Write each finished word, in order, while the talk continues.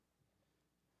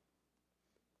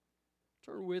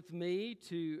Turn with me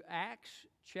to Acts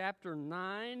chapter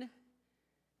 9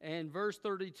 and verse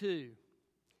 32.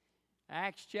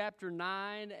 Acts chapter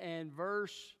 9 and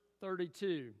verse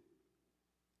 32.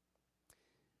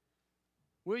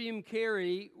 William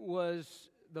Carey was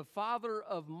the father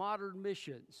of modern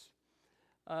missions.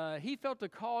 He felt a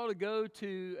call to go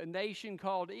to a nation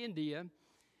called India,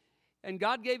 and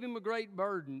God gave him a great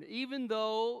burden, even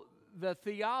though the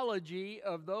theology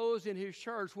of those in his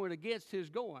church went against his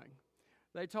going.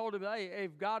 They told him, hey,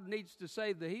 if God needs to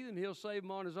save the heathen, he'll save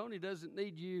them on his own. He doesn't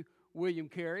need you, William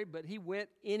Carey, but he went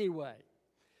anyway.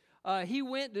 He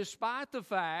went despite the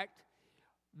fact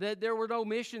that there were no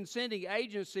mission sending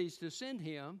agencies to send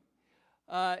him.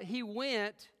 He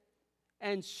went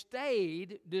and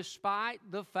stayed despite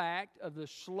the fact of the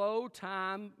slow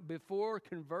time before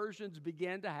conversions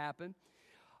began to happen,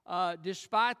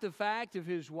 despite the fact of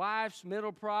his wife's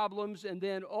mental problems, and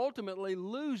then ultimately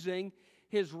losing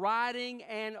his writing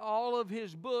and all of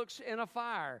his books in a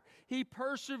fire. He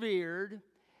persevered,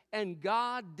 and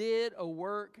God did a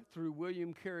work through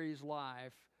William Carey's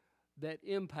life that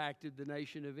impacted the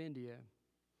nation of India.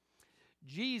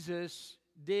 Jesus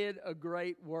did a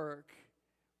great work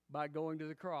by going to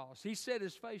the cross. He set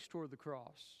his face toward the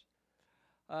cross.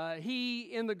 He,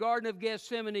 in the Garden of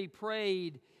Gethsemane,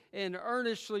 prayed and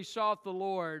earnestly sought the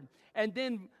Lord, and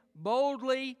then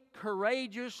boldly,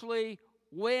 courageously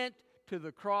went to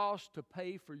the cross to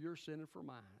pay for your sin and for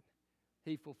mine.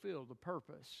 He fulfilled the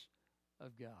purpose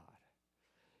of God.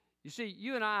 You see,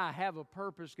 you and I have a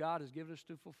purpose God has given us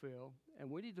to fulfill, and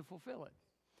we need to fulfill it.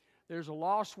 There's a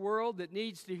lost world that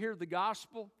needs to hear the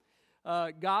gospel.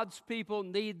 God's people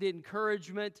need the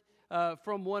encouragement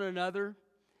from one another.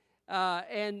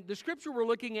 And the scripture we're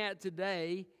looking at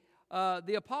today,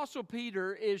 the Apostle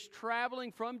Peter is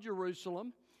traveling from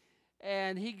Jerusalem,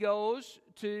 and he goes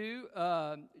to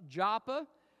Joppa,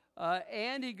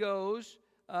 and he goes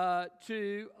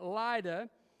to Lydda,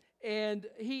 and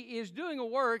he is doing a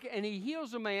work, and he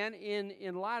heals a man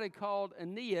in Lydda called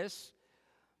Aeneas,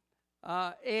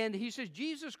 and he says,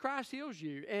 Jesus Christ heals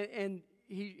you, and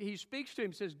he speaks to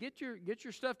him, says, get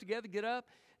your stuff together, get up,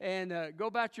 and go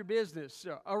about your business.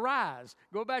 Arise,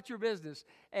 go about your business.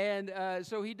 And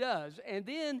so he does. And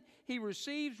then he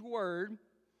receives word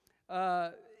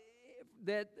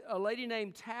that a lady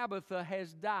named Tabitha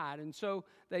has died. And so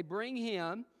they bring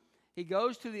him. He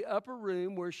goes to the upper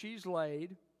room where she's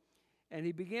laid, and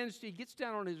he gets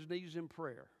down on his knees in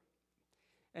prayer.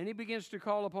 And he begins to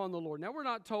call upon the Lord. Now, we're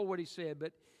not told what he said,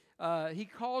 but he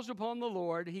calls upon the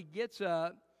Lord. He gets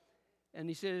up, and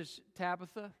he says,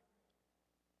 Tabitha,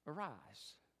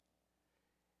 arise.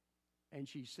 And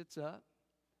she sits up.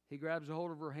 He grabs a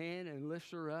hold of her hand and lifts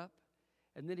her up.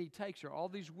 And then he takes her. All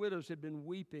these widows had been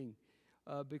weeping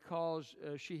because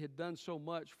she had done so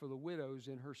much for the widows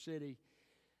in her city.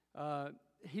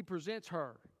 He presents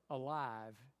her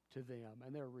alive to them,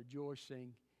 and they're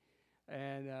rejoicing.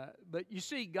 But you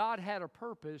see, God had a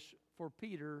purpose for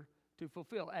Peter to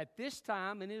fulfill. At this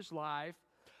time in his life,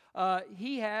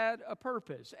 he had a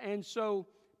purpose. And so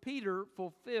Peter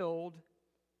fulfilled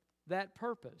that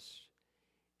purpose.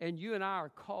 And you and I are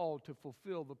called to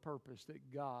fulfill the purpose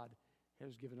that God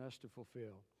has given us to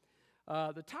fulfill.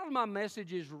 The title of my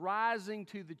message is Rising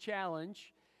to the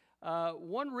Challenge.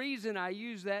 One reason I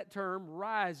use that term,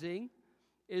 rising,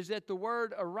 is that the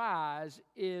word arise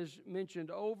is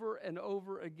mentioned over and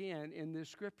over again in this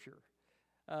scripture.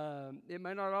 It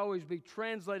may not always be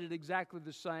translated exactly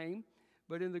the same,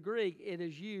 but in the Greek it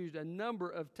is used a number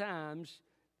of times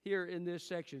here in this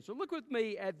section. So look with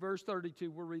me at verse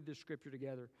 32. We'll read this scripture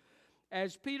together.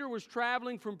 As Peter was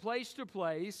traveling from place to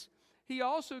place, he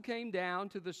also came down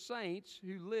to the saints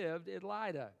who lived at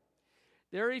Lydda.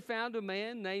 There he found a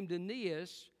man named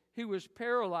Aeneas who was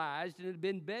paralyzed and had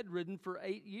been bedridden for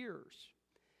 8 years.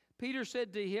 Peter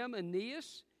said to him,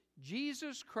 Aeneas,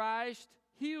 Jesus Christ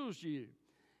heals you.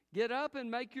 Get up and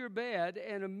make your bed.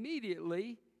 And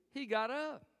immediately he got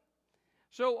up.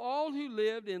 So all who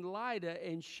lived in Lydda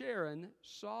and Sharon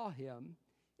saw him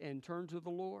and turned to the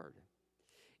Lord.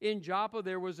 In Joppa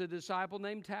there was a disciple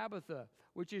named Tabitha,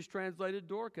 which is translated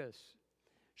Dorcas.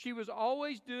 She was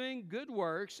always doing good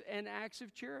works and acts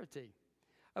of charity.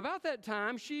 About that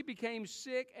time she became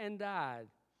sick and died.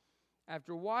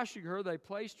 After washing her, they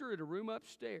placed her in a room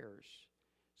upstairs.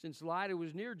 Since Lydda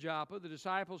was near Joppa, the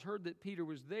disciples heard that Peter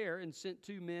was there and sent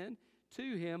 2 men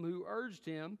to him who urged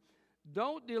him,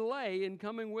 don't delay in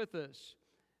coming with us.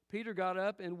 Peter got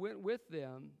up and went with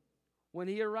them. When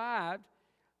he arrived,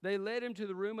 they led him to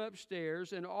the room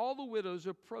upstairs, and all the widows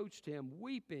approached him,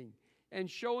 weeping, and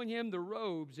showing him the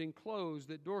robes and clothes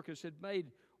that Dorcas had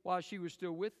made while she was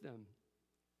still with them.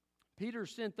 Peter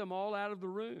sent them all out of the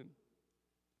room.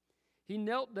 He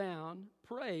knelt down,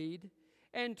 prayed,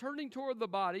 and turning toward the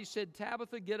body, said,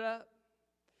 "Tabitha, get up."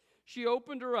 She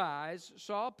opened her eyes,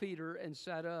 saw Peter, and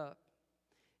sat up.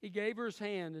 He gave her his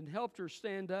hand and helped her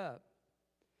stand up.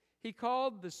 He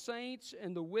called the saints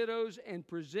and the widows and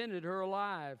presented her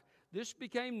alive. This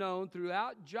became known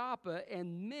throughout Joppa,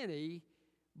 and many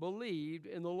believed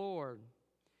in the Lord.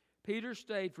 Peter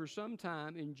stayed for some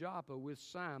time in Joppa with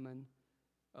Simon,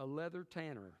 a leather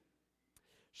tanner.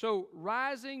 So,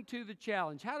 rising to the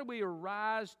challenge. How do we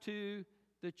arise to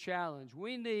the challenge?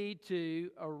 We need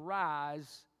to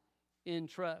arise in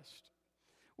trust.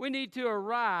 We need to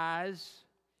arise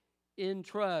in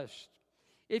trust.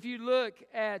 If you look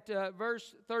at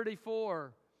verse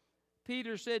 34,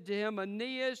 Peter said to him,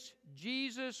 "Aeneas,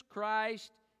 Jesus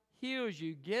Christ heals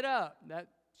you. Get up." That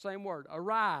same word,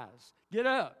 arise. Get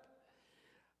up.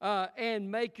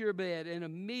 And make your bed. And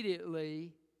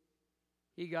immediately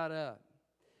he got up.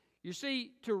 You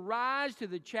see, to rise to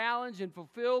the challenge and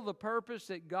fulfill the purpose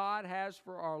that God has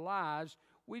for our lives,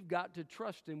 we've got to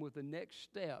trust Him with the next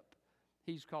step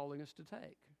He's calling us to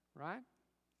take, right?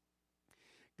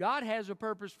 God has a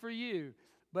purpose for you,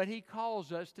 but He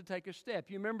calls us to take a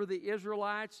step. You remember the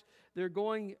Israelites? They're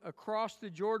going across the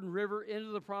Jordan River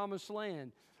into the Promised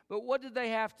Land. But what did they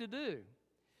have to do?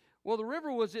 Well, the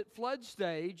river was at flood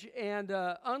stage, and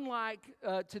unlike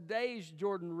today's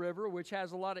Jordan River, which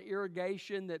has a lot of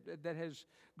irrigation that has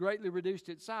greatly reduced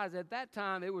its size, at that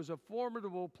time it was a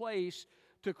formidable place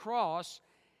to cross.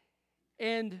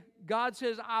 And God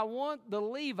says, "I want the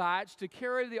Levites to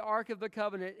carry the Ark of the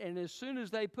Covenant, and as soon as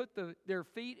they put their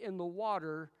feet in the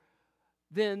water,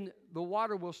 then the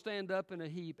water will stand up in a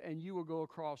heap, and you will go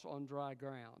across on dry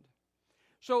ground."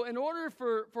 So in order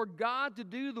for God to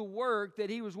do the work that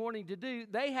He was wanting to do,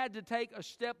 they had to take a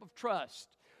step of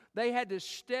trust. They had to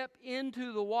step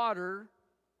into the water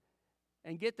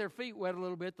and get their feet wet a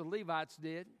little bit, the Levites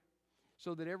did,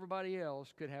 so that everybody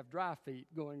else could have dry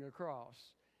feet going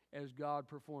across as God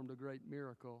performed a great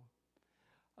miracle.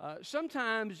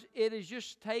 Sometimes it is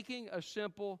just taking a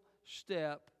simple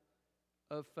step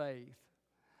of faith.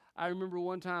 I remember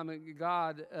one time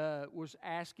God was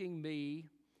asking me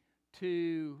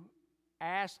to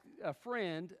ask a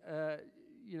friend,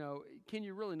 can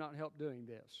you really not help doing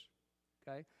this?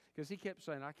 Okay? Because he kept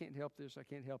saying, "I can't help this, I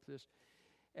can't help this."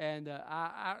 And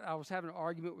I was having an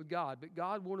argument with God, but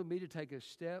God wanted me to take a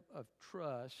step of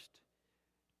trust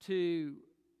to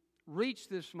reach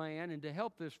this man and to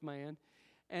help this man.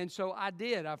 And so I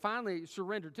did. I finally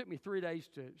surrendered. It took me 3 days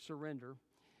to surrender.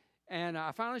 And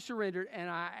I finally surrendered, and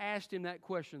I asked him that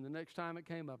question the next time it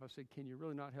came up. I said, "Can you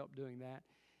really not help doing that?"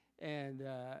 And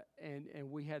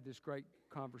we had this great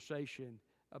conversation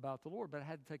about the Lord, but I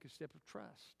had to take a step of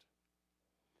trust.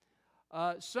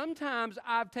 Sometimes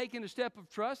I've taken a step of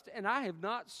trust, and I have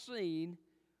not seen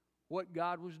what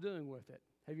God was doing with it.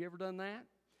 Have you ever done that?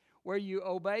 Where you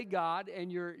obey God,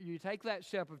 and you take that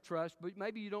step of trust, but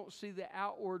maybe you don't see the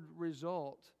outward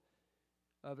result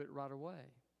of it right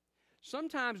away.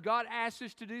 Sometimes God asks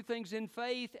us to do things in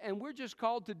faith, and we're just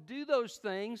called to do those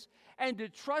things and to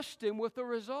trust Him with the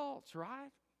results,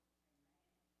 right?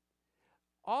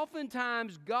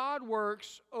 Oftentimes, God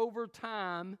works over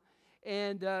time,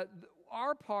 and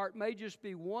our part may just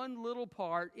be one little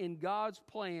part in God's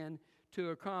plan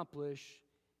to accomplish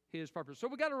His purpose. So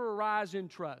we've got to arise in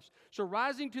trust. So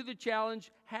rising to the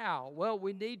challenge, how? Well,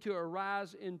 we need to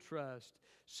arise in trust.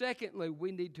 Secondly,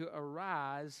 we need to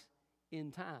arise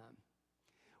in time.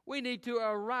 We need to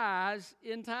arise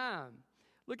in time.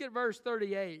 Look at verse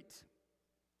 38.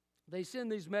 They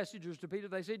send these messengers to Peter.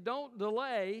 They say, "Don't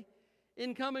delay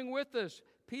in coming with us."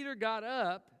 Peter got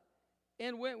up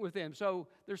and went with them. So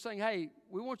they're saying, "Hey,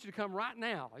 we want you to come right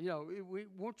now. We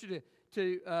want you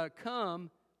to come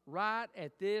right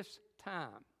at this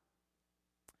time."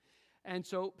 And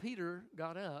so Peter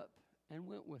got up and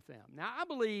went with them. Now, I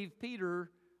believe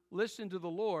Peter listened to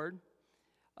the Lord.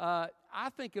 I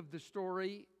think of the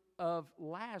story of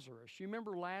Lazarus. You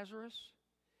remember Lazarus?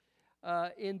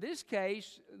 In this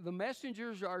case, the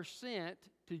messengers are sent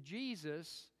to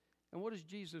Jesus, and what does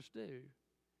Jesus do?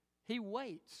 He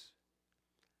waits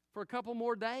for a couple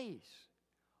more days.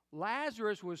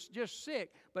 Lazarus was just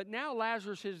sick, but now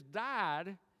Lazarus has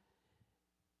died,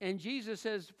 and Jesus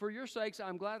says, "For your sakes,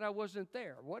 I'm glad I wasn't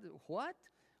there." What?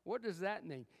 What does that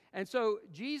mean? And so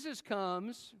Jesus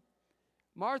comes.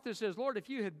 Martha says, "Lord, if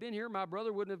you had been here, my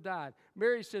brother wouldn't have died."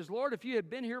 Mary says, "Lord, if you had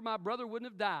been here, my brother wouldn't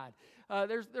have died."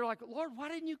 They're like, "Lord, why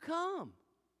didn't you come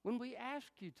when we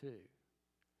asked you to?"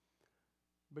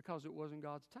 Because it wasn't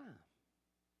God's time.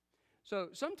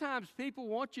 So sometimes people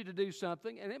want you to do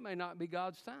something, and it may not be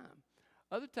God's time.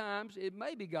 Other times, it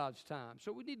may be God's time.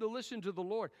 So we need to listen to the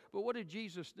Lord. But what did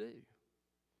Jesus do?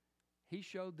 He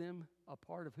showed them a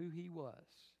part of who he was.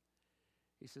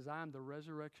 He says, I am the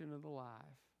resurrection and the life.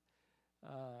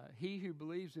 He who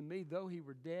believes in me, though he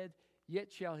were dead,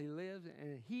 yet shall he live.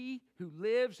 And he who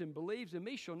lives and believes in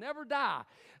me shall never die.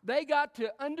 They got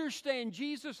to understand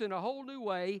Jesus in a whole new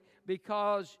way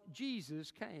because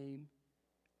Jesus came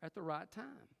at the right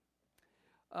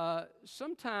time.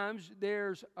 Sometimes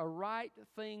there's a right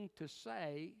thing to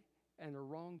say and a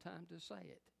wrong time to say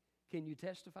it. Can you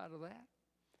testify to that?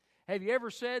 Have you ever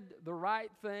said the right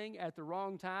thing at the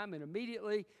wrong time, and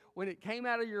immediately when it came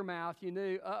out of your mouth, you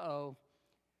knew,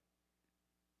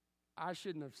 I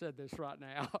shouldn't have said this right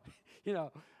now.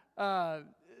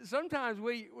 Sometimes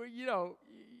we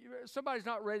somebody's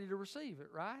not ready to receive it,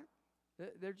 right?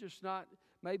 They're just not,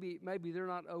 maybe they're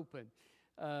not open.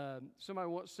 Somebody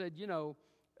once said, you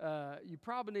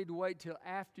probably need to wait till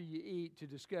after you eat to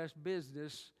discuss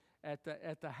business at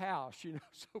the house,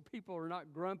 so people are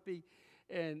not grumpy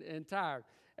and tired.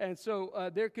 And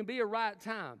so there can be a right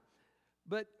time.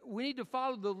 But we need to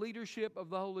follow the leadership of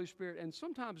the Holy Spirit. And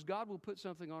sometimes God will put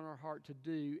something on our heart to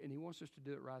do, and he wants us to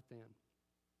do it right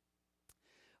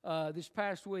then. This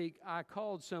past week, I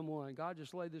called someone. God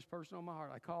just laid this person on my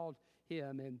heart. I called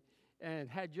him and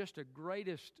had just a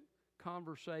greatest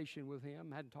conversation with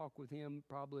him. I hadn't talked with him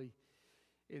probably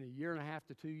in 1.5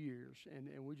 to 2 years. And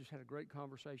we just had a great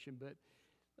conversation. But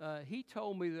he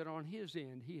told me that on his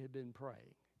end, he had been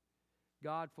praying.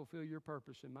 God, fulfill your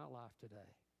purpose in my life today.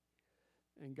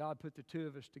 And God put the two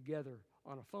of us together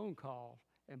on a phone call,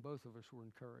 and both of us were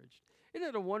encouraged. Isn't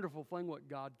it a wonderful thing what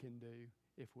God can do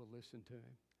if we'll listen to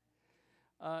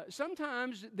him?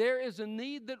 Sometimes there is a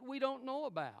need that we don't know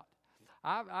about.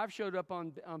 I've showed up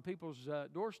on people's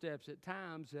doorsteps at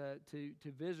times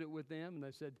to visit with them, and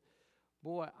they said,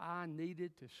 boy, I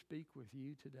needed to speak with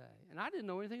you today. And I didn't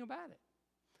know anything about it.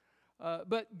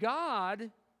 But God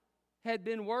had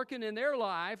been working in their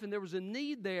life, and there was a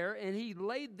need there, and he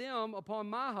laid them upon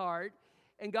my heart,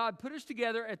 and God put us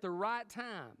together at the right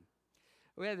time.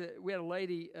 We had a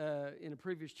lady in a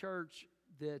previous church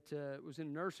that was in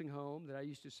a nursing home that I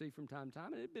used to see from time to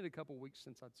time, and it had been a couple weeks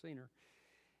since I'd seen her.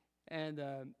 And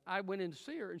I went in to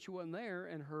see her, and she wasn't there,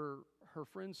 and her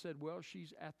friend said, well,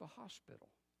 she's at the hospital.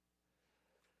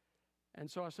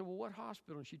 And so I said, well, what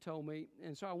hospital? And she told me,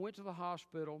 and so I went to the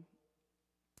hospital,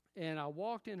 and I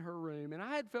walked in her room, and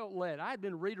I had felt led. I had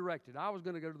been redirected. I was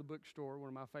going to go to the bookstore, one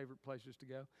of my favorite places to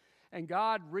go, and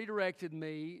God redirected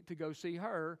me to go see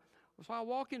her. So I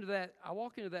walk into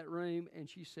that room, and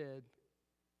she said,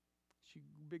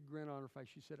 big grin on her face.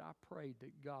 She said, I prayed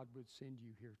that God would send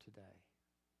you here today.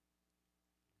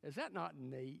 Is that not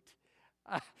neat?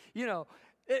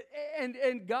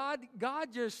 And God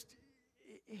just,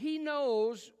 he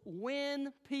knows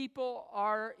when people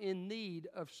are in need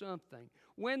of something,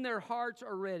 when their hearts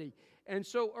are ready. And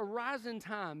so arise in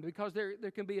time, because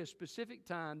there can be a specific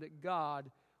time that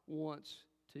God wants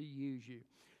to use you.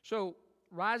 So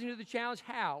rising to the challenge,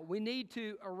 how? We need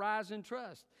to arise in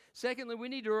trust. Secondly, we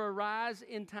need to arise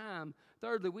in time.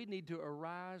 Thirdly, we need to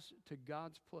arise to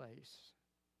God's place.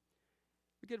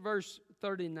 Look at verse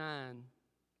 39.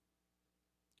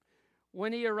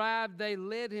 When he arrived, they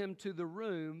led him to the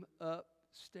room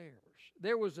upstairs.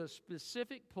 There was a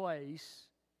specific place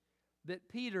that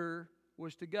Peter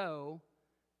was to go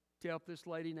to help this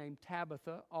lady named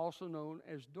Tabitha, also known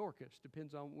as Dorcas,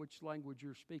 depends on which language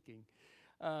you're speaking.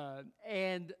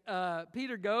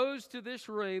 Peter goes to this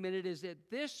room, and it is at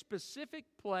this specific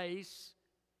place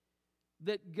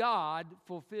that God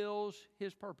fulfills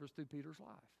his purpose through Peter's life,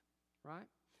 right?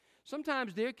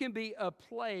 Sometimes there can be a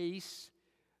place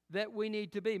that we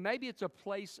need to be. Maybe it's a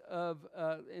place of,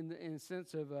 in the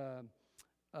sense of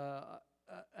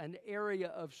an area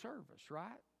of service,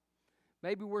 right?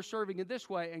 Maybe we're serving in this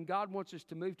way, and God wants us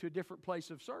to move to a different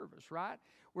place of service, right?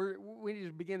 We need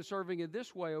to begin serving in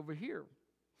this way over here.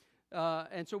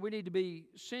 And so we need to be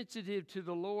sensitive to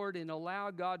the Lord and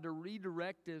allow God to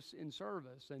redirect us in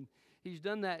service. And he's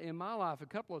done that in my life a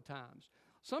couple of times.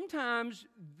 Sometimes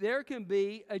there can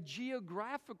be a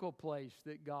geographical place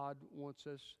that God wants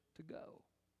us to go.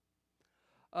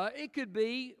 It could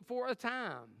be for a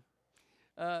time.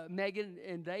 Megan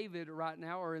and David right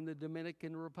now are in the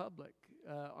Dominican Republic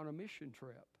on a mission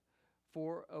trip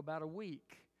for about a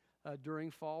week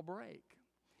during fall break.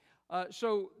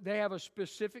 So they have a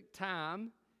specific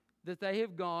time that they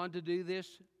have gone to do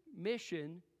this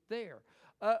mission there.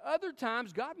 Other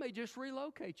times, God may just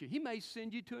relocate you. He may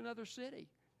send you to another city.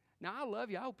 Now, I love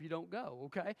you. I hope you don't go,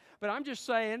 okay? But I'm just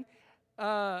saying,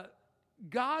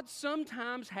 God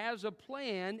sometimes has a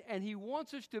plan, and He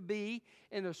wants us to be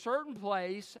in a certain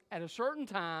place at a certain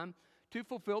time to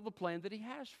fulfill the plan that He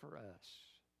has for us.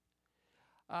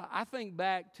 I think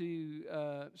back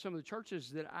to some of the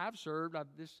churches that I've served.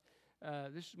 This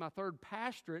is my third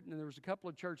pastorate, and there was a couple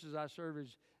of churches I served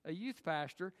as a youth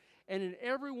pastor. And in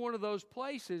every one of those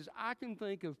places, I can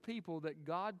think of people that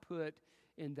God put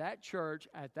in that church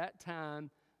at that time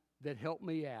that helped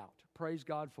me out. Praise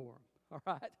God for them. All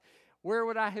right? Where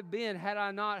would I have been had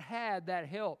I not had that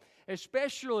help?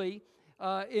 Especially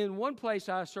in one place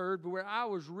I served where I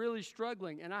was really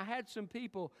struggling, and I had some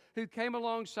people who came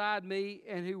alongside me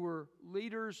and who were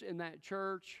leaders in that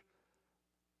church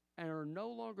and are no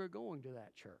longer going to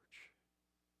that church.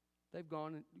 They've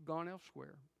gone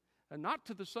elsewhere. And not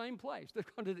to the same place.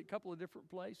 They've gone to a couple of different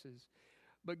places.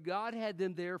 But God had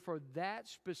them there for that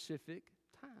specific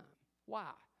time.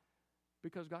 Why?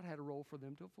 Because God had a role for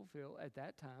them to fulfill at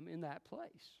that time in that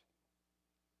place.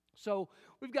 So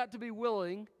we've got to be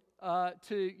willing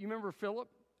you remember Philip?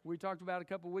 We talked about a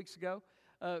couple of weeks ago.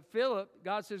 Philip,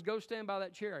 God says, go stand by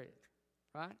that chariot,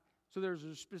 right? So there's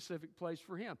a specific place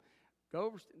for him. Go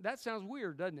over. That sounds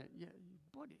weird, doesn't it? Yeah,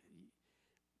 boy,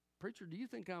 preacher, do you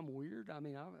think I'm weird? I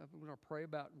mean, I'm going to pray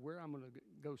about where I'm going to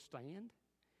go stand.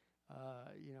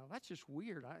 That's just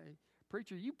weird.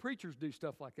 Preacher, you preachers do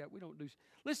stuff like that. We don't do.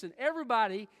 Listen,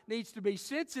 everybody needs to be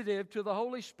sensitive to the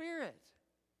Holy Spirit,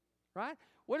 right?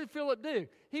 What did Philip do?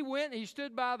 He went and he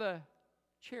stood by the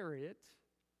chariot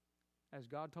as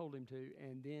God told him to,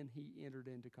 and then he entered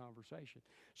into conversation.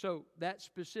 So that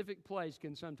specific place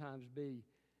can sometimes be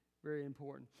very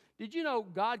important. Did you know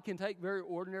God can take very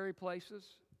ordinary places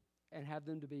and have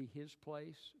them to be His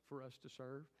place for us to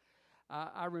serve?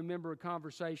 I remember a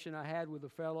conversation I had with a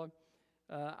fellow.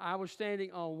 I was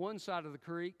standing on one side of the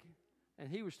creek, and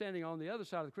he was standing on the other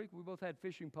side of the creek. We both had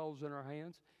fishing poles in our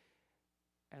hands.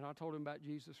 And I told him about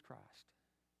Jesus Christ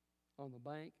on the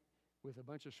bank with a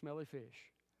bunch of smelly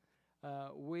fish.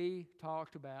 We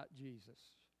talked about Jesus.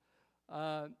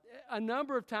 A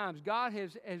number of times, God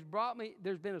has brought me,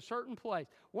 there's been a certain place.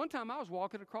 One time I was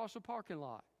walking across a parking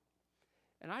lot,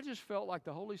 and I just felt like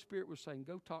the Holy Spirit was saying,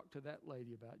 go talk to that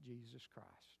lady about Jesus Christ.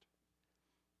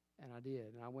 And I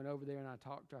did. And I went over there and I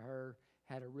talked to her,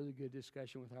 had a really good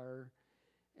discussion with her.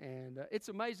 And it's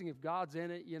amazing if God's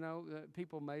in it,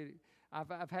 people may...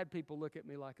 I've had people look at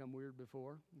me like I'm weird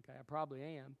before. Okay, I probably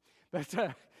am. But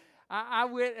I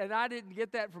went, and I didn't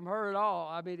get that from her at all.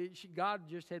 I mean, God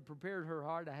just had prepared her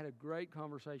heart. I had a great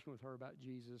conversation with her about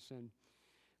Jesus.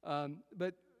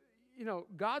 But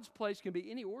God's place can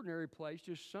be any ordinary place,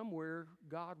 just somewhere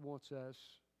God wants us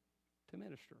to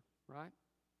minister, right?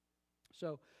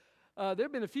 So there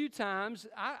have been a few times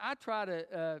I try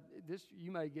to.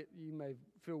 You may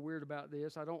feel weird about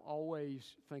this. I don't always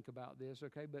think about this,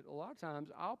 okay? But a lot of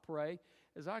times I'll pray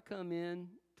as I come in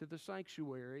to the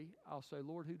sanctuary. I'll say,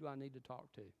 Lord, who do I need to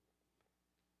talk to?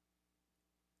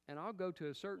 And I'll go to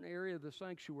a certain area of the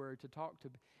sanctuary to talk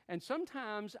to. And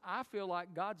sometimes I feel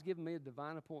like God's given me a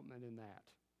divine appointment in that,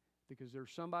 because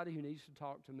there's somebody who needs to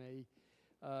talk to me,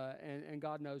 and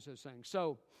God knows those things.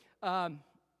 So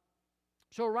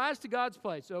rise to God's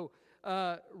place. So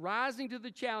rising to the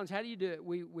challenge, how do you do it?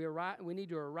 We need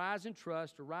to arise in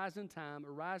trust, arise in time,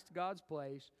 arise to God's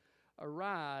place,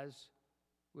 arise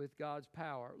with God's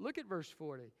power. Look at verse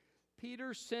 40.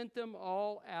 Peter sent them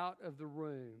all out of the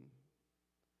room,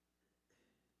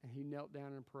 and he knelt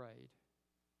down and prayed.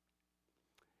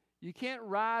 You can't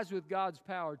rise with God's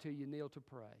power till you kneel to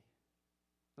pray.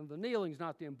 And the kneeling's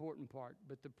not the important part,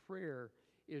 but the prayer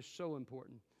is so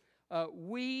important.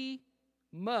 We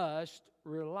must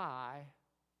rely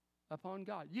upon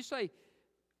God. You say,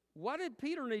 why did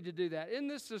Peter need to do that? Isn't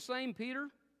this the same Peter?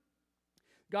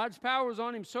 God's power was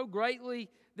on him so greatly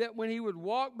that when he would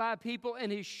walk by people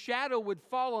and his shadow would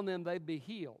fall on them, they'd be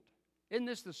healed. Isn't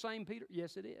this the same Peter?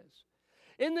 Yes, it is.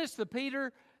 Isn't this the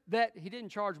Peter that, he didn't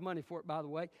charge money for it, by the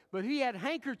way, but he had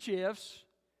handkerchiefs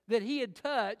that he had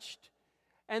touched,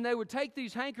 and they would take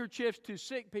these handkerchiefs to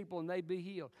sick people and they'd be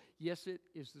healed? Yes, it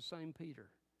is the same Peter.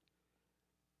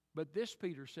 But this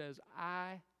Peter says,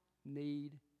 I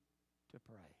need to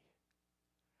pray.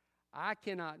 I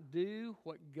cannot do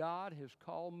what God has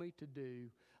called me to do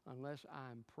unless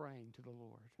I'm praying to the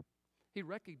Lord. He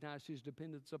recognized his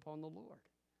dependence upon the Lord.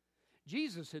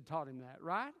 Jesus had taught him that,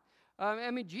 right?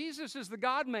 Jesus is the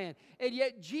God-man. And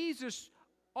yet Jesus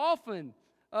often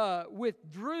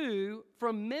withdrew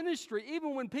from ministry,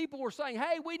 even when people were saying,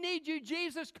 hey, we need you,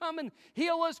 Jesus, come and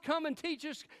heal us, come and teach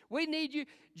us, we need you.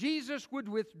 Jesus would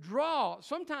withdraw.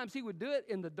 Sometimes he would do it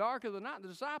in the dark of the night. The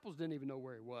disciples didn't even know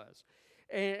where he was.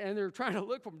 And they're trying to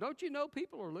look for him. Don't you know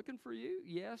people are looking for you?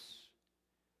 Yes,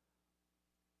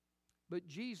 but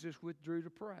Jesus withdrew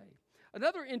to pray.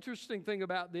 Another interesting thing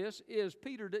about this is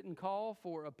Peter didn't call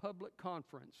for a public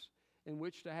conference in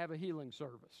which to have a healing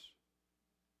service.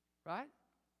 Right?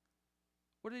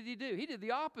 What did he do? He did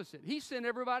the opposite. He sent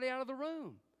everybody out of the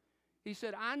room. He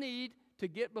said, I need to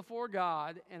get before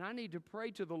God, and I need to pray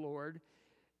to the Lord.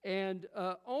 And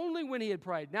only when he had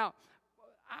prayed. Now,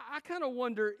 I kind of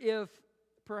wonder if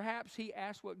perhaps he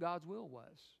asked what God's will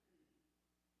was.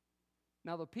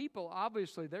 Now, the people,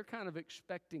 obviously, they're kind of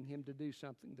expecting him to do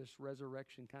something, this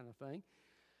resurrection kind of thing.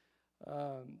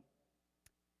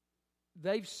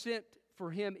 They've sent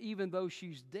for him even though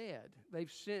she's dead.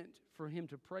 They've sent for him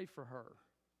to pray for her.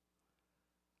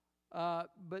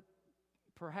 But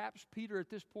perhaps Peter at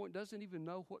this point doesn't even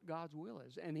know what God's will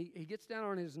is. And he gets down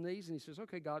on his knees and he says,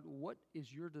 okay, God, what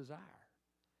is your desire?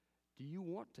 Do you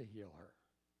want to heal her?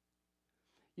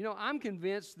 You know, I'm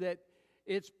convinced that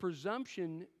it's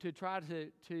presumption to try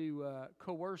to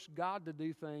coerce God to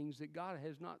do things that God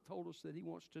has not told us that he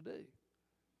wants to do.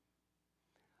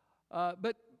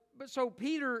 But so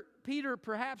Peter,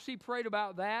 perhaps he prayed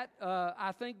about that.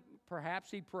 I think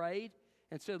perhaps he prayed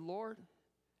and said, Lord,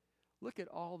 look at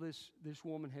all this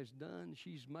woman has done.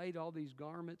 She's made all these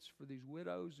garments for these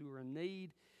widows who are in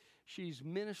need. She's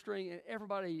ministering, and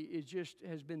everybody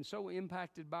has been so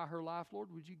impacted by her life. Lord,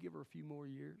 would you give her a few more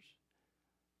years?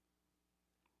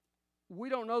 We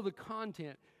don't know the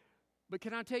content, but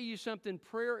can I tell you something?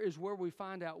 Prayer is where we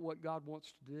find out what God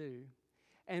wants to do.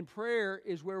 And prayer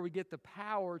is where we get the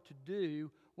power to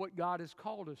do what God has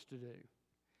called us to do.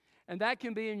 And that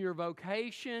can be in your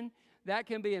vocation. That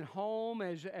can be in home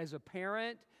as a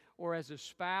parent or as a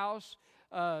spouse.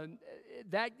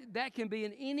 That can be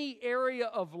in any area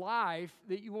of life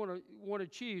that you want to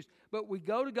choose. But we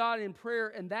go to God in prayer,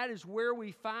 and that is where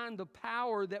we find the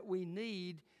power that we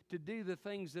need to do the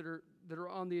things that are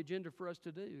on the agenda for us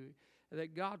to do,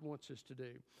 that God wants us to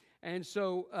do. And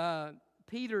so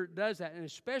Peter does that, and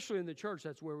especially in the church,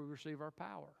 that's where we receive our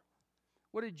power.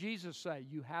 What did Jesus say?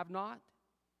 You have not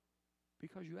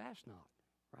because you ask not,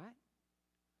 right?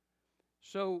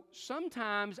 So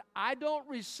sometimes I don't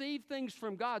receive things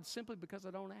from God simply because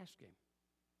I don't ask him.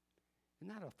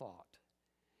 Isn't that a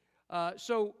thought?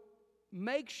 So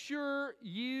make sure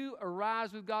you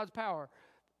arise with God's power.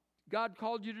 God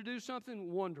called you to do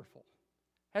something? Wonderful.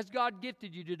 Has God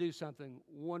gifted you to do something?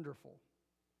 Wonderful.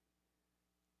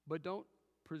 But don't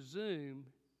presume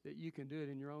that you can do it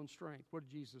in your own strength. What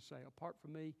did Jesus say? Apart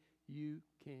from me, you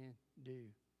can do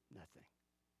nothing.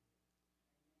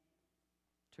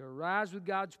 To arise with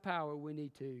God's power, we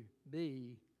need to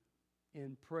be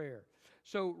in prayer.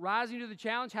 So rising to the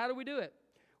challenge, how do we do it?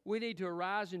 We need to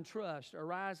arise in trust,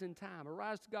 arise in time,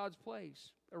 arise to God's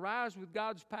place, arise with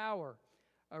God's power,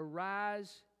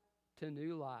 arise to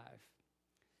new life.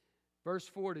 Verse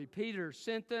 40, Peter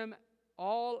sent them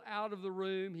all out of the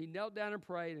room. He knelt down and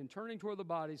prayed, and turning toward the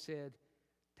body said,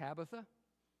 Tabitha,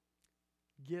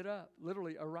 get up.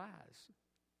 Literally, arise.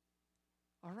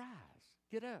 Arise.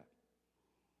 Get up.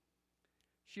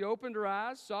 She opened her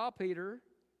eyes, saw Peter,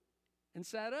 and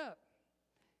sat up.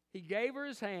 He gave her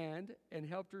his hand and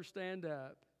helped her stand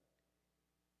up.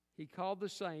 He called the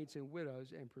saints and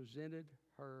widows and presented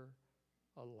her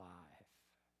alive.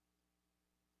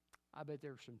 I bet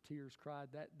there were some tears cried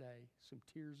that day, some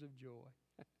tears of joy.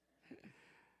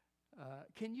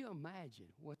 Can you imagine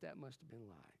what that must have been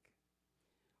like?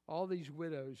 All these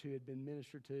widows who had been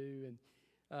ministered to,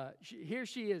 and here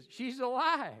she is. She's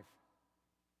alive.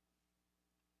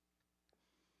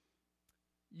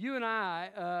 You and I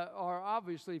are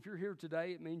obviously, if you're here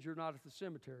today, it means you're not at the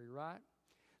cemetery, right?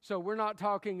 So we're not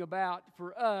talking about,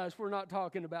 for us, we're not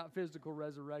talking about physical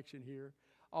resurrection here,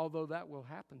 although that will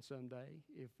happen someday.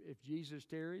 If Jesus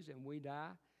tarries and we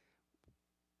die,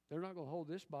 they're not going to hold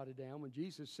this body down. When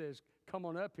Jesus says, come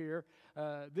on up here,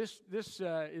 this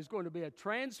is going to be a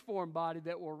transformed body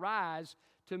that will rise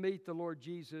to meet the Lord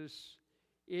Jesus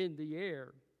in the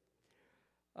air.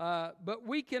 But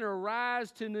we can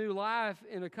arise to new life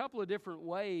in a couple of different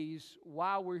ways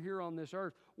while we're here on this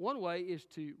earth. One way is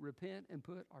to repent and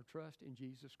put our trust in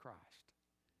Jesus Christ.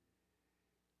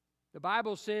 The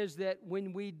Bible says that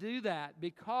when we do that,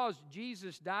 because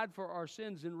Jesus died for our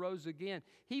sins and rose again,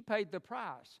 He paid the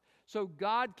price. So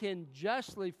God can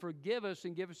justly forgive us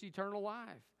and give us eternal life.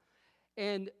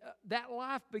 And that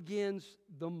life begins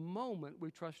the moment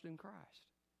we trust in Christ.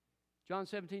 John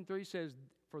 17:3 says,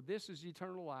 for this is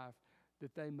eternal life,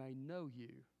 that they may know you,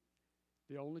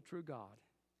 the only true God,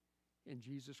 and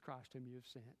Jesus Christ whom you have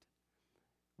sent.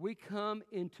 We come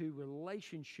into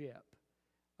relationship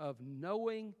of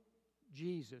knowing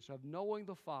Jesus, of knowing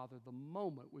the Father the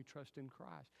moment we trust in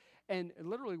Christ. And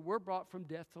literally, we're brought from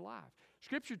death to life.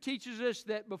 Scripture teaches us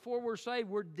that before we're saved,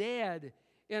 we're dead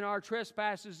in our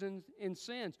trespasses and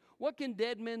sins. What can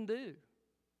dead men do?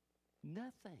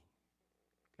 Nothing.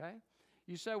 Okay?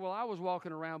 You say, well, I was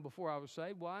walking around before I was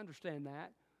saved. Well, I understand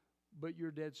that, but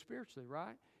you're dead spiritually,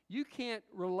 right? You can't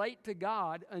relate to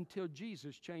God until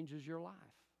Jesus changes your life.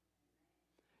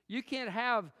 You can't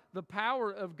have the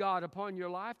power of God upon your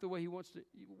life the way He wants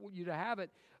you to have it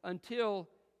until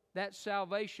that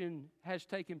salvation has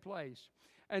taken place.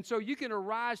 And so you can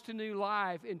arise to new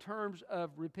life in terms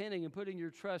of repenting and putting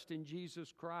your trust in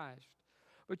Jesus Christ.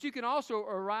 But you can also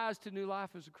arise to new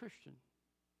life as a Christian.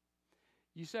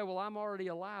 You say, well, I'm already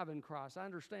alive in Christ. I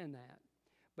understand that.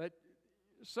 But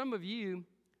some of you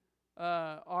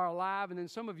are alive, and then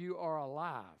some of you are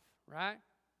alive, right?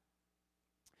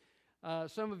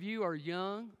 Some of you are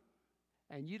young,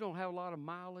 and you don't have a lot of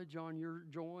mileage on your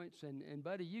joints. And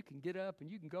buddy, you can get up,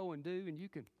 and you can go and do, and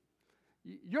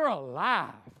you're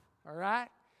alive, all right?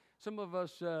 Some of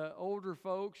us older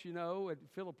folks, you know, and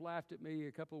Philip laughed at me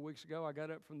a couple of weeks ago. I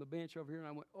got up from the bench over here, and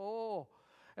I went, oh,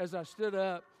 as I stood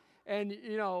up. And,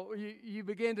 you know, you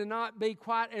begin to not be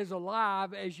quite as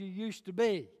alive as you used to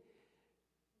be.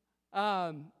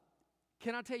 Can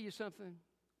I tell you something?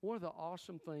 One of the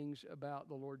awesome things about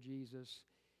the Lord Jesus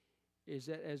is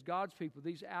that as God's people,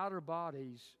 these outer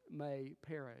bodies may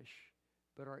perish,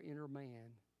 but our inner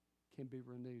man can be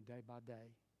renewed day by day.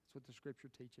 That's what the Scripture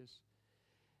teaches.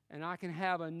 And I can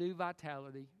have a new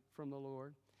vitality from the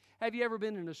Lord. Have you ever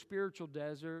been in a spiritual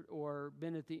desert or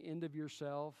been at the end of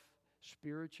yourself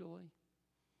spiritually?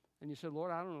 And you said,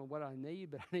 Lord, I don't know what I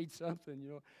need, but I need something,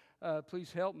 you know.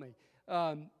 Please help me.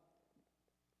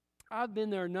 I've been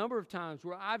there a number of times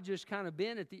where I've just kind of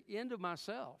been at the end of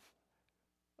myself.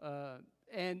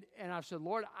 And I've said,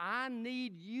 Lord, I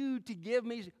need you to give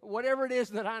me whatever it is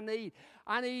that I need.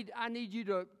 I need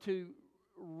you to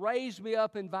raise me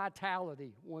up in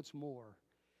vitality once more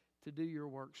to do your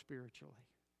work spiritually.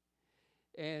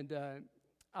 And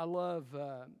I love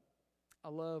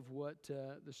what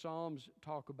the Psalms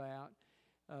talk about,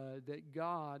 that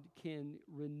God can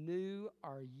renew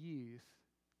our youth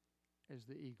as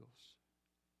the eagles.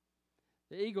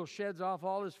 The eagle sheds off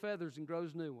all his feathers and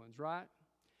grows new ones, right?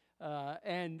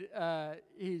 And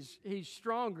he's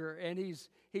stronger, and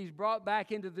he's brought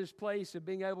back into this place of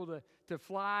being able to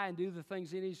fly and do the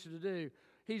things he needs to do.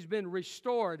 He's been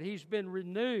restored. He's been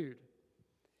renewed.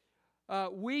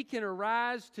 We can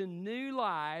arise to new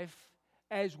life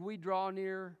as we draw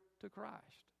near to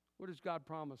Christ. What does God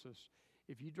promise us?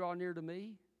 If you draw near to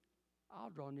me, I'll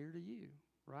draw near to you,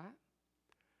 right?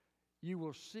 You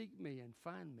will seek me and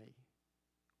find me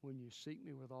when you seek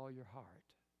me with all your heart.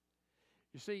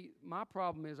 You see, my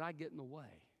problem is I get in the way,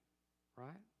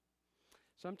 right?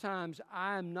 Sometimes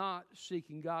I'm not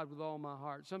seeking God with all my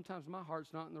heart. Sometimes my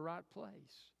heart's not in the right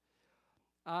place.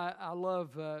 I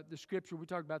love the Scripture. We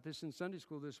talked about this in Sunday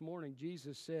school this morning.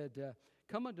 Jesus said,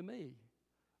 come unto me,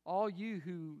 all you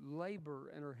who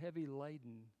labor and are heavy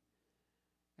laden,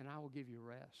 and I will give you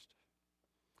rest.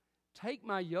 Take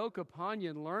my yoke upon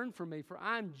you and learn from me, for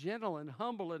I am gentle and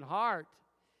humble in heart,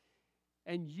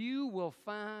 and you will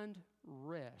find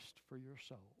rest for your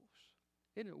souls.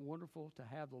 Isn't it wonderful to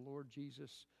have the Lord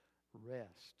Jesus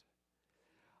rest?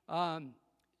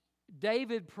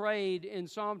 David prayed in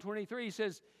Psalm 23. He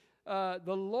says, the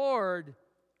Lord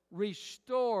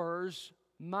restores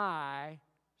my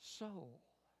soul.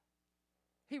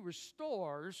 He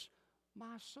restores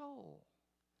my soul.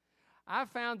 I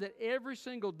found that every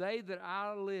single day that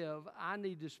I live, I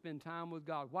need to spend time with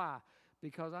God. Why?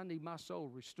 Because I need my soul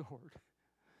restored.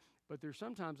 But there's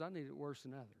sometimes I need it worse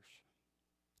than others.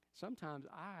 Sometimes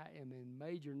I am in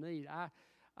major need.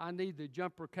 I need the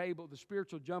jumper cable, the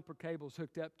spiritual jumper cables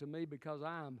hooked up to me because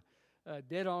I'm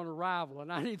dead on arrival.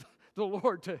 And I need the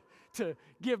Lord to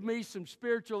give me some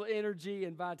spiritual energy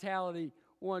and vitality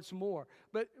once more.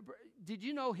 But did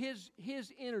you know His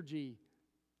energy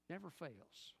never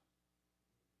fails?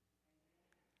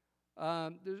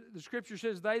 The Scripture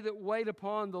says, they that wait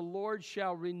upon the Lord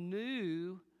shall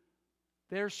renew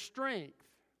their strength.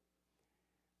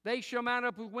 They shall mount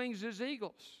up with wings as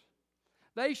eagles.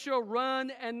 They shall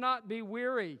run and not be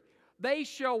weary. They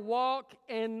shall walk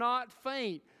and not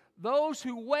faint. Those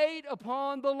who wait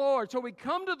upon the Lord. So we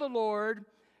come to the Lord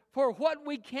for what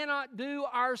we cannot do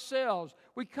ourselves.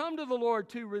 We come to the Lord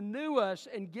to renew us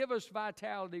and give us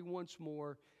vitality once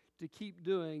more to keep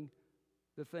doing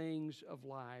the things of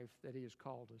life that He has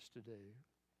called us to do.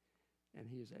 And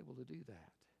He is able to do that.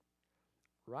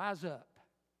 Rise up.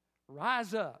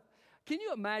 Rise up. Can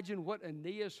you imagine what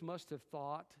Aeneas must have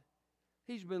thought?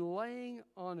 He's been laying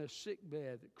on a sick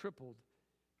bed, crippled,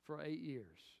 for 8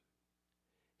 years.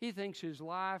 He thinks his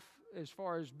life, as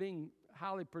far as being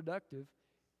highly productive,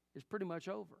 is pretty much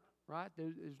over, right?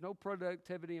 There's no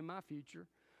productivity in my future.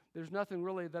 There's nothing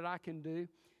really that I can do.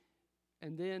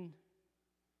 And then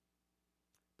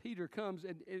Peter comes,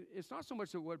 and it's not so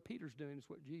much that what Peter's doing, it's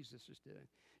what Jesus is doing.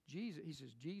 He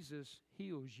says, Jesus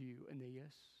heals you,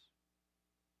 Aeneas.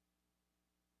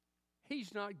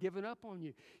 He's not giving up on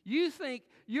you. You think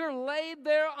you're laid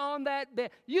there on that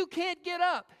bed. You can't get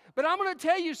up. But I'm going to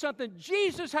tell you something.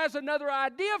 Jesus has another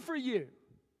idea for you.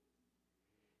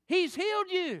 He's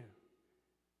healed you.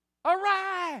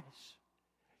 Arise.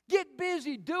 Get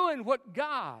busy doing what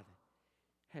God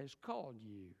has called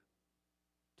you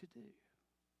to do.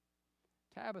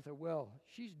 Tabitha, well,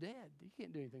 she's dead. You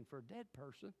can't do anything for a dead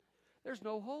person. There's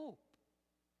no hope.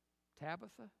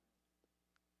 Tabitha,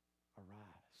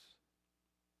 arise.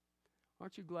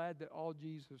 Aren't you glad that all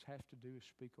Jesus has to do is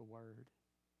speak a word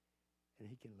and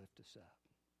he can lift us up?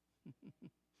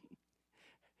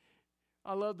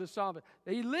 I love the psalmist.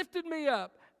 He lifted me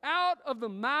up out of the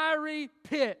miry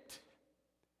pit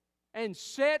and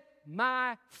set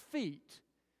my feet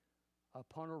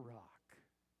upon a rock.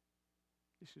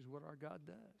 This is what our God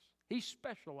does. He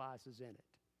specializes in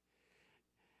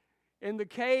it. In the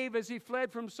cave as he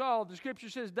fled from Saul, the scripture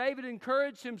says David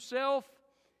encouraged himself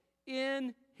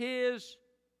in his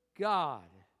God.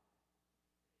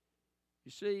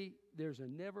 You see, there's a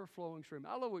never-flowing stream.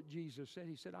 I love what Jesus said.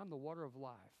 He said, I'm the water of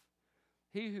life.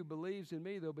 He who believes in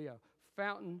me, there'll be a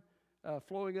fountain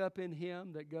flowing up in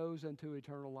him that goes unto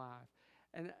eternal life.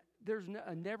 And there's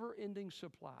a never-ending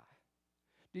supply.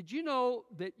 Did you know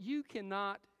that you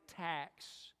cannot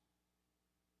tax,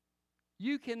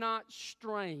 you cannot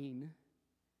strain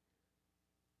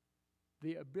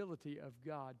the ability of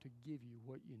God to give you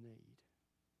what you need?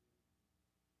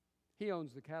 He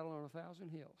owns the cattle on 1,000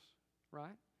 hills,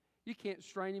 right? You can't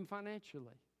strain him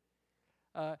financially.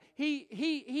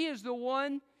 He is the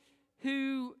one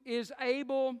who is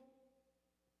able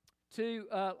to,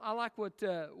 I like what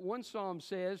one psalm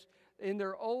says, in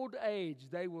their old age,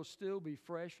 they will still be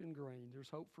fresh and green. There's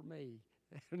hope for me,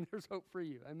 and there's hope for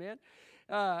you. Amen?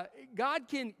 God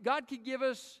can give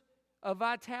us a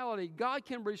vitality. God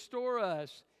can restore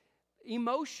us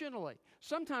emotionally.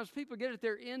 Sometimes people get at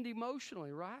their end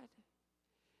emotionally, right?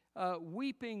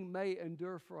 Weeping may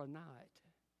endure for a night,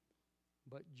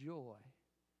 but joy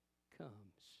comes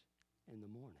in the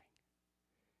morning.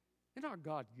 Isn't our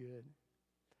God good?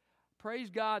 Praise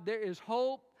God, there is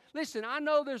hope. Listen, I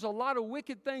know there's a lot of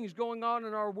wicked things going on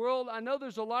in our world. I know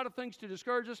there's a lot of things to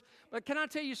discourage us. But can I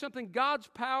tell you something? God's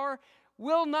power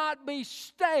will not be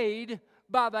stayed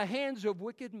by the hands of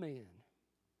wicked men.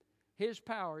 His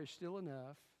power is still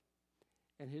enough,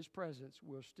 and His presence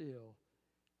will still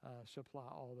supply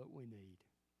all that we need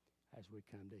as we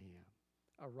come to Him.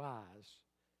 Arise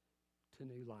to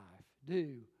new life.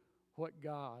 Do what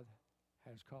God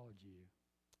has called you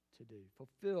to do.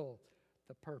 Fulfill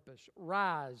the purpose.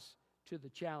 Rise to the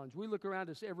challenge. We look around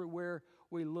us everywhere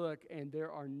we look, and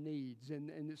there are needs, and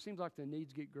it seems like the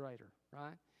needs get greater,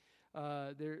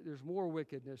 right? There's more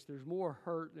wickedness, there's more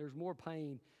hurt, there's more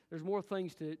pain, there's more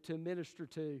things to minister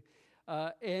to,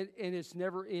 and it's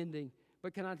never ending.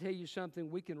 But can I tell you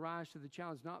something? We can rise to the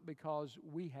challenge not because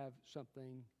we have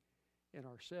something in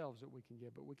ourselves that we can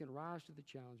give, but we can rise to the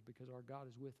challenge because our God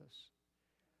is with us.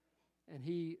 And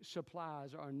He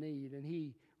supplies our need, and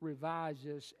He revives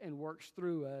us and works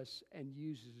through us and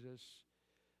uses us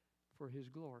for His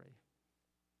glory.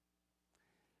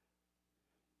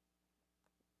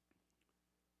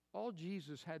 All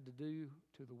Jesus had to do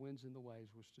to the winds and the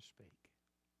waves was to speak.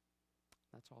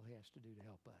 That's all He has to do to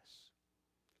help us.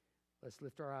 Let's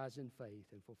lift our eyes in faith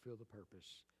and fulfill the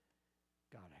purpose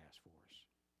God has for us.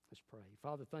 Let's pray.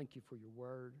 Father, thank You for Your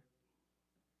word.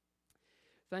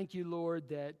 Thank You, Lord,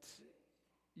 that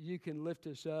You can lift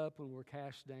us up when we're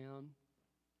cast down.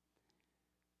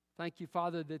 Thank You,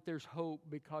 Father, that there's hope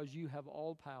because You have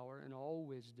all power and all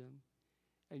wisdom,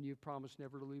 and You've promised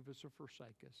never to leave us or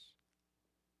forsake us.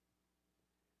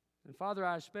 And Father,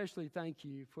 I especially thank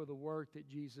You for the work that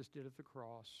Jesus did at the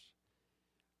cross,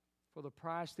 for the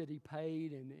price that He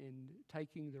paid in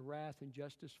taking the wrath and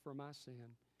justice for my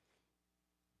sin,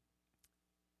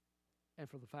 and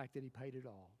for the fact that He paid it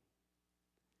all.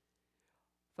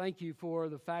 Thank You for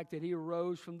the fact that He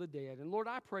arose from the dead. And Lord,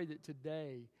 I pray that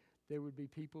today there would be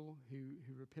people who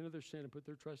repent of their sin and put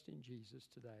their trust in Jesus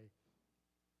today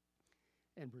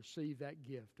and receive that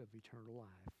gift of eternal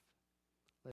life.